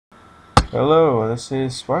Hello, this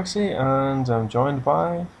is Sparksy, and I'm joined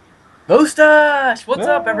by. Mustache! What's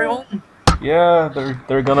up, Yeah, everyone? yeah,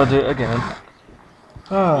 they're gonna do it again.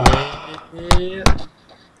 Ah, Yeah.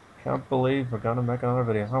 can't believe we're gonna make another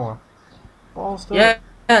video. Oh well, balls to it.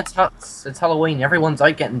 Yeah, it's Halloween. Everyone's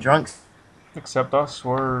out getting drunk, Except us,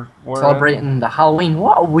 we're in. celebrating the Halloween.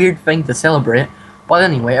 What a weird thing to celebrate. But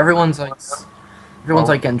anyway, everyone's Well,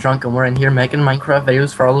 out getting drunk, and we're in here making Minecraft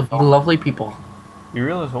videos for all of you lovely people. you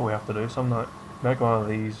realize what we have to do some night? Make one of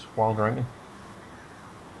these while drinking.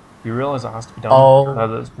 You realize it has to be done Oh now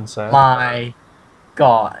that it's been said. my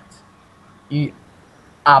god. You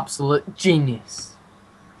absolute genius.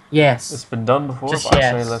 It's Yes. been done before, Just but I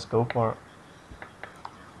say yes. let's go for it.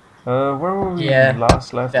 Where were we Yeah,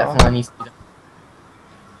 last left off? definitely needs to be done.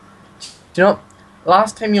 Do you know,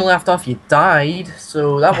 last time you left off, you died,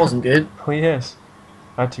 so that wasn't good. Oh yes.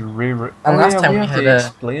 I had to re. And Oh last yeah, we time we have had to a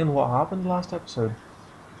explain what happened last episode.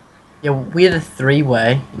 yeah, we had a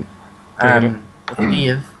three-way. Giggity. With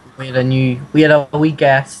Dave. We had a wee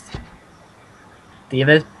guest,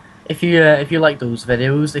 David. If you like those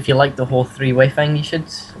videos, if you like the whole three-way thing, you should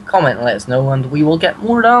comment and let us know, and we will get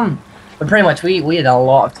more done. But pretty much, we had a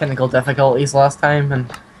lot of technical difficulties last time,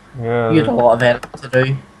 and Yeah, you had a lot of editing to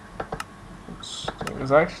do. it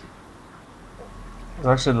was actually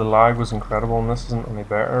the lag was incredible, and this isn't any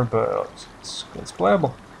better, but it's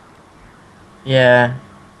playable. Yeah.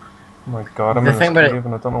 Oh my god, I'm The in this thing about it, cave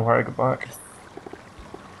and I don't know where to get back.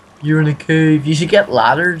 you're in a cave. You should get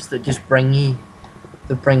ladders that just bring you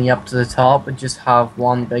up to the top, and just have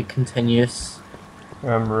one big continuous.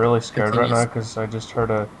 I'm really scared right now Continuous. because I just heard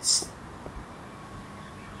a.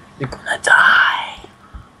 You're gonna die.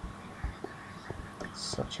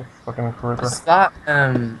 Such a fucking creeper. Is that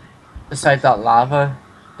beside that lava?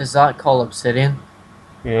 Is that called obsidian?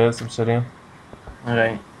 Yeah, it's obsidian.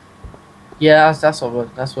 Okay. Yeah, that's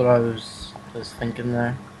what I was thinking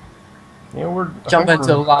there. Yeah, I Jump think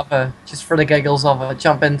into the we're. lava just for the giggles of it.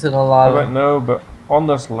 Jump into the I don't lava. know, but on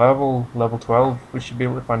this level 12, we should be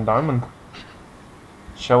able to find diamond.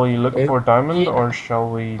 Shall we look for diamond, Yeah, or shall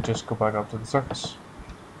we just go back up to the surface?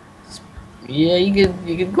 yeah, you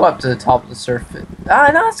could go up to the top of the surface. No,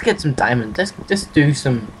 let's get some diamond. Let's do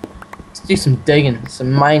some digging,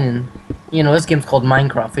 some mining. You know, this game's called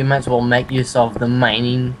Minecraft. We might as well make use of the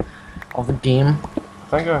mining of the game.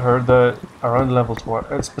 I think I heard that around level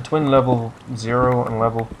 12, it's between level 0 and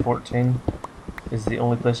level 14 is the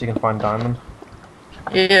only place you can find diamond.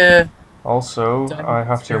 Yeah. Also, I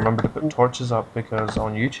have Diamond's to remember to put here. torches up because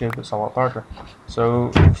on YouTube it's a lot darker.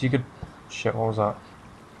 So, if you could... Shit, what was that?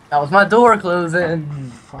 That was my door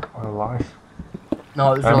closing. Fuck my life.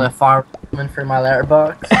 No, it was really a fire coming through my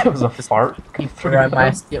letterbox. It was a fart. Keep around my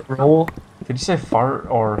escape roll. Did you say fart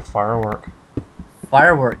or firework?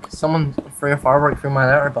 Firework. Someone threw a firework through my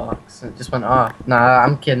letterbox. It just went off. Nah,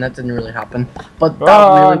 I'm kidding. That didn't really happen. But that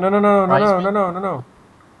Ah, really no, no, no, no, surprised no, me. no, no, no, no.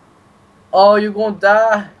 Oh, you're gonna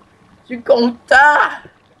die. You're gonna die.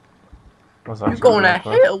 That was You're actually going really to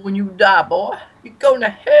close. hell when you die, boy. You're going to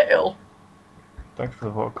hell. Thanks for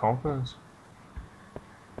the vote of confidence.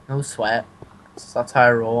 No sweat. That's how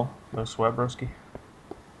I roll. No sweat, broski.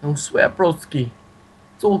 No sweat, broski.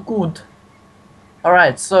 It's all good.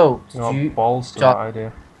 Alright, so, You know did what? you Balls to that jump?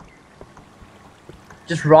 idea.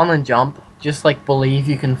 Just run and jump. Just like believe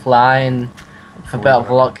you can fly, and with a bit of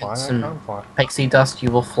luck and I some can fly. pixie dust,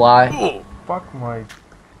 you will fly. Oh, fuck my...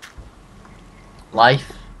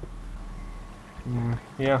 Life.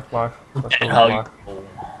 Yeah, life. Let's go with How you life. roll.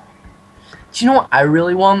 Do you know what I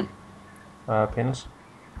really want? Penis.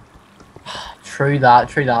 True that,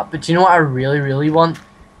 true that. But do you know what I really, really want?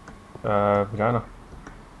 Vagina.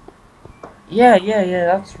 Yeah,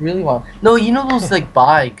 that's really what. No, you know those like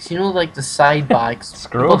bags. You know, like the side bags.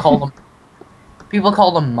 Screw People 'em. call them. People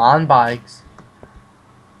call them man bags.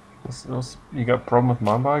 You got a problem with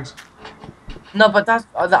man bags? No, but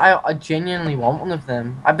I genuinely want one of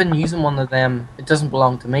them. I've been using one of them. It doesn't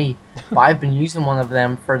belong to me, but I've been using one of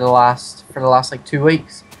them for the last like 2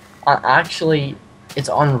 weeks, and actually, it's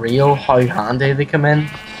unreal how handy they come in.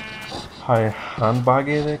 How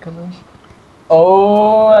handbaggy they come in?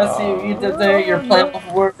 Oh, I see what you did there. You're playing with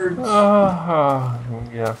words.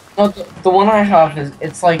 Yeah. No, the one I have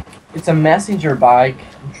it's a messenger bag.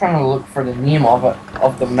 I'm trying to look for the name of it,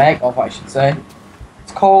 of the make of, I should say.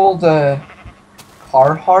 It's called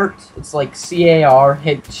Carhartt. It's like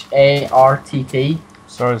Carhartt.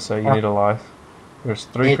 Sorry to say, you need a life. There's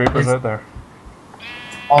 3 It creepers is out there.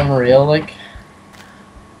 unreal, like.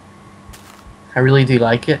 I really do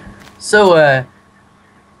like it. So,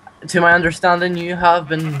 to my understanding, you have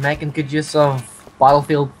been making good use of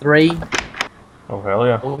Battlefield 3. Oh hell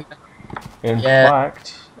yeah. Oh, In yeah.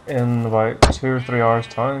 fact, in about 2 or 3 hours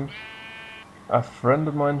time. A friend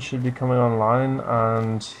of mine should be coming online,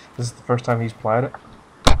 and this is the first time he's played it.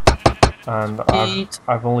 And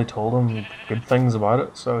I've only told him good things about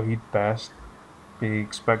it, so he'd best be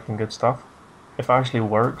expecting good stuff. If it actually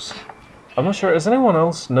works. I'm not sure, has anyone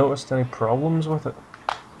else noticed any problems with it?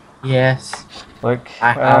 Yes. Like,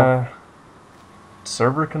 I have.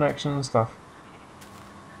 server connection and stuff.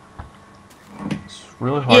 It's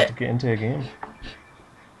really hard to get into a game. Do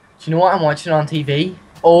you know what I'm watching on TV?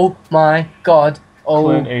 Oh my god. Oh,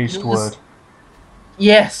 Clint Eastwood.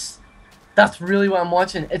 Yes. That's really what I'm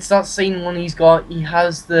watching. It's that scene when he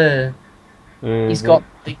has the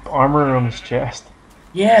armor on his chest.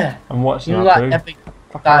 Yeah. I'm watching that too. Epic.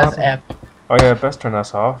 That is epic. Oh yeah, best turn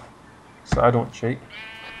this off, so I don't cheat.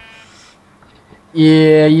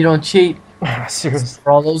 Yeah, you don't cheat. Seriously.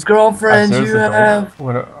 For all those girlfriends you have.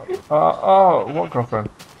 What girlfriend?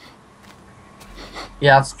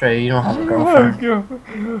 Yeah, that's true. You don't have a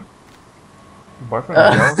girlfriend.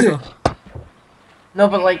 Boyfriend also. No,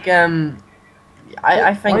 but like,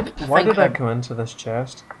 I think. Why did I come into this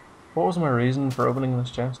chest? What was my reason for opening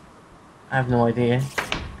this chest? I have no idea.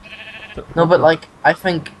 No, but like, I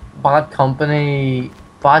think Bad Company,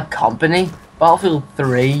 Battlefield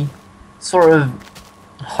 3, sort of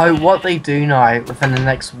what they do now within the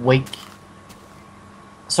next week,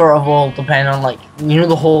 sort of will depend on, like, you know,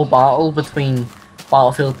 the whole battle between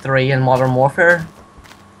Battlefield 3 and Modern Warfare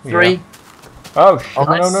 3. Yeah. Oh,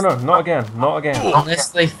 no, not again, Unless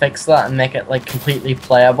they fix that and make it, like, completely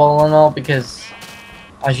playable and all, because,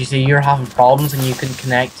 as you see, you're having problems and you can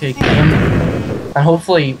connect to a game. And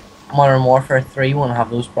hopefully Modern Warfare 3 won't have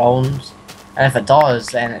those problems. And if it does,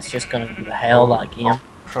 then it's just going to be the hell of that game.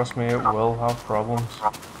 Trust me, it will have problems.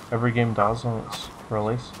 Every game does on its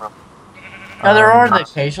release. Now, there are the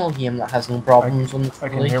occasional game that has no problems on its I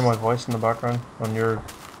release. can hear my voice in the background on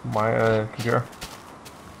my computer.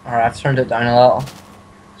 Alright, I've turned it down a little.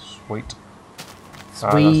 Sweet.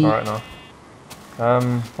 Sweet. That's alright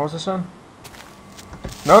now. What was this on?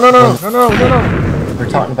 No. We're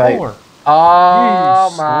talking about...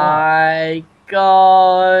 Oh my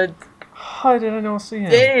god. How did I not see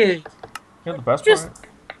him? Dude. You're the best part.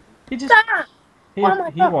 He just... He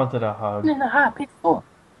wanted a hug. He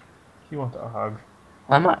wanted a hug.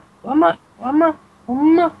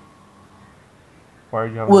 Why are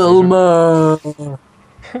you having Wilma.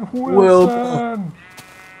 Wilson!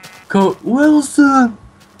 Wilson!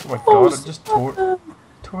 Oh my god, it just tore the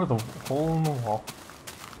hole in the wall.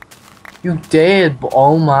 You did, but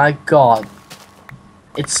oh my god.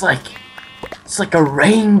 It's like a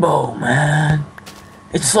rainbow, man.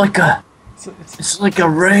 It's like a rainbow. It's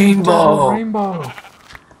a rainbow.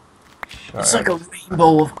 It's like a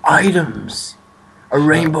rainbow of items. A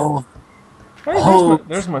rainbow of hope.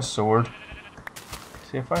 There's my sword.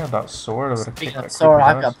 See, if I had that sword, I would have kicked that sword.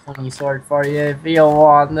 I've got a pony sword for you if you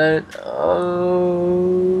want it.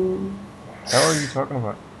 Oh. How are you talking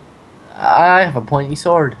about? I have a pointy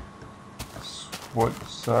sword.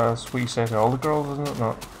 What's sweet say to all the girls, isn't it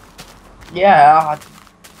not? Yeah,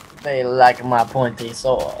 they like my pointy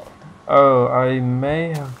sword. Oh, I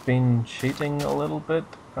may have been cheating a little bit,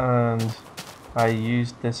 and I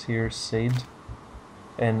used this here seed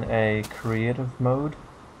in a creative mode.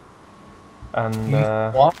 And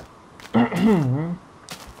what?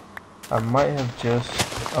 I might have just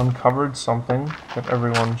uncovered something that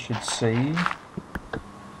everyone should see.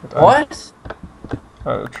 What?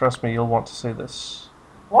 Trust me, you'll want to see this.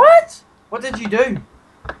 What? What did you do?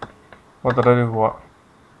 What did I do? What?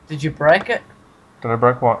 Did you break it? Did I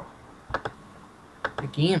break what? The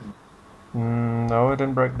game. No, I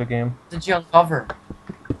didn't break the game. Did you uncover?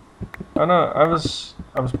 Oh no, I was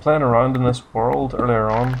playing around in this world earlier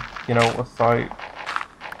on, you know, without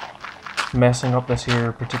messing up this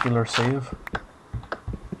here particular save.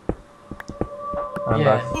 And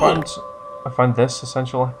yeah. I found this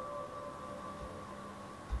essentially.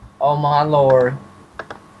 Oh my lord.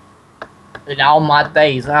 In all my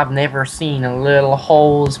days, I've never seen a little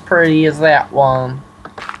hole as pretty as that one.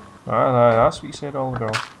 That's what you said, all the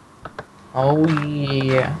girl. Oh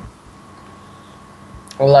yeah.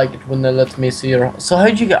 I like it when they let me see her. So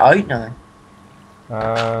how'd you get out now?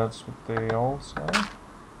 That's what they all say.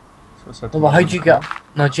 So no, but how'd you get...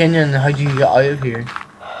 No, genuinely, how'd you get out of here?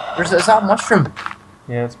 Is that mushroom?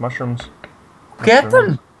 Yeah, it's mushrooms. Get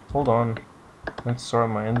them! Hold on. Let's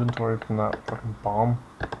sort my inventory from that fucking bomb.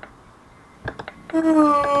 It's like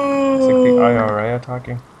the IRA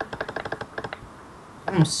attacking.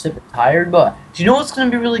 I'm a bit tired, but... Do you know what's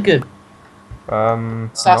going to be really good?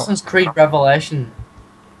 Assassin's Creed Revelation.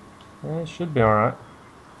 Yeah, it should be alright.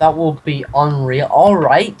 That will be unreal.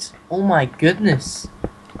 Alright? Oh my goodness.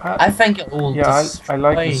 I think it will Yeah, I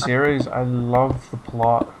like the destroy. series. I love the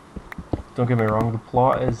plot. Don't get me wrong, the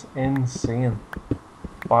plot is insane.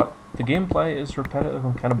 But the gameplay is repetitive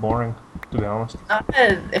and kind of boring, to be honest.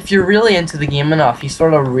 If you're really into the game enough, you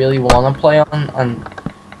sort of really want to play on, and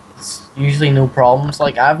it's usually no problems.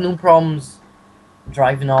 Like, I have no problems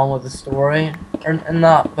driving on with the story and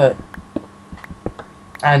that, but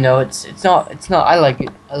I know it's not. I like it.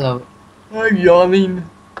 I love it. I'm yawning.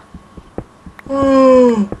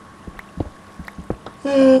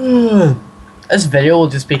 This video will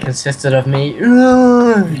just be consisted of me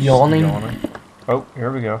yawning. Oh,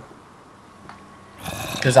 here we go.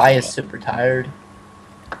 Because I is super tired.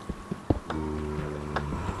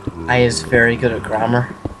 I is very good at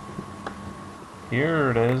grammar.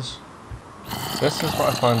 Here it is. This is what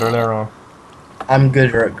I found earlier on. I'm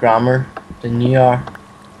gooder at grammar than you are.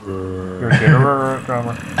 You're gooder at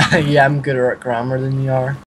grammar. Yeah, I'm gooder at grammar than you are.